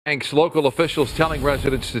Thanks. Local officials telling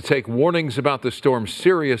residents to take warnings about the storm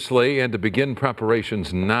seriously and to begin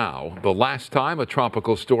preparations now. The last time a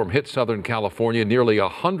tropical storm hit Southern California, nearly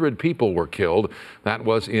 100 people were killed. That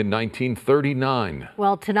was in 1939.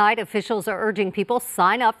 Well, tonight officials are urging people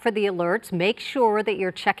sign up for the alerts. Make sure that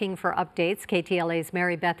you're checking for updates. KTLA's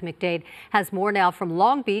Beth McDade has more now from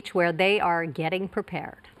Long Beach, where they are getting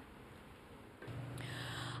prepared.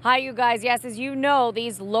 Hi, you guys. Yes, as you know,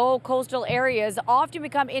 these low coastal areas often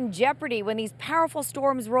become in jeopardy when these powerful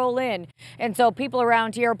storms roll in. And so people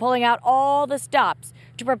around here are pulling out all the stops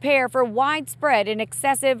to prepare for widespread and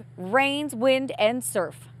excessive rains, wind, and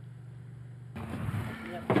surf.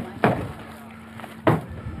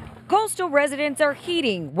 Coastal residents are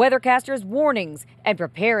heeding weathercasters' warnings and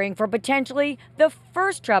preparing for potentially the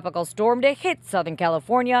first tropical storm to hit Southern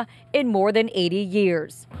California in more than 80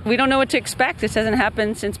 years. We don't know what to expect. This hasn't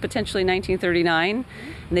happened since potentially 1939,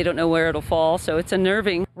 and they don't know where it'll fall, so it's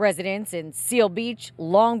unnerving. Residents in Seal Beach,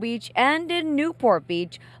 Long Beach, and in Newport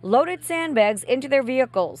Beach loaded sandbags into their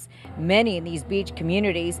vehicles. Many in these beach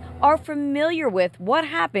communities are familiar with what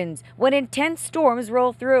happens when intense storms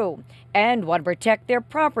roll through and want to protect their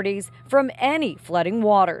properties from any flooding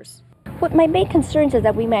waters. What my main concerns is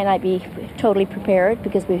that we might not be totally prepared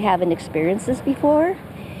because we haven't experienced this before.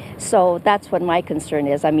 So that's what my concern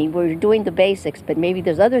is. I mean, we're doing the basics, but maybe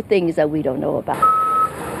there's other things that we don't know about.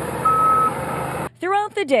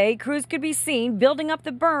 Throughout the day, crews could be seen building up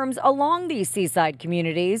the berms along these seaside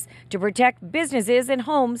communities to protect businesses and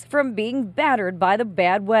homes from being battered by the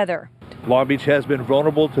bad weather. Long Beach has been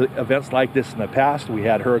vulnerable to events like this in the past. We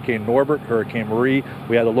had Hurricane Norbert, Hurricane Marie.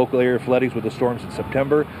 We had the local area floodings with the storms in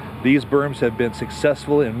September. These berms have been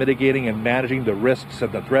successful in mitigating and managing the risks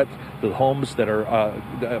and the threat to the homes that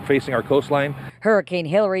are facing our coastline. Hurricane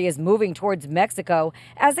Hilary is moving towards Mexico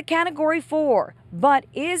as a Category 4, but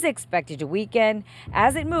is expected to weaken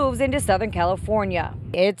as it moves into Southern California.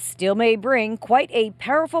 It still may bring quite a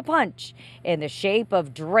powerful punch in the shape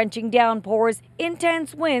of drenching downpours,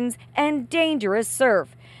 intense winds, and dangerous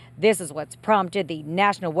surf. This is what's prompted the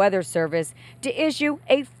National Weather Service to issue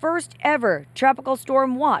a first ever tropical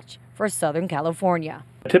storm watch for Southern California.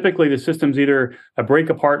 Typically, the systems either break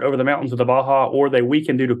apart over the mountains of the Baja or they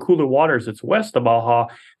weaken due to cooler waters that's west of Baja.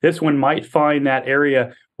 This one might find that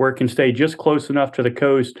area where it can stay just close enough to the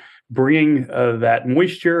coast, bring that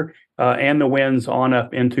moisture and the winds on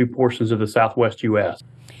up into portions of the southwest U.S.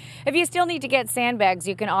 If you still need to get sandbags,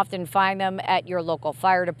 you can often find them at your local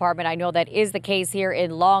fire department. I know that is the case here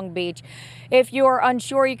in Long Beach. If you're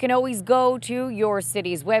unsure, you can always go to your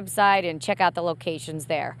city's website and check out the locations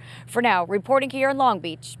there. For now, reporting here in Long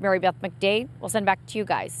Beach, Beth McDade, we'll send back to you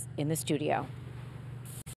guys in the studio.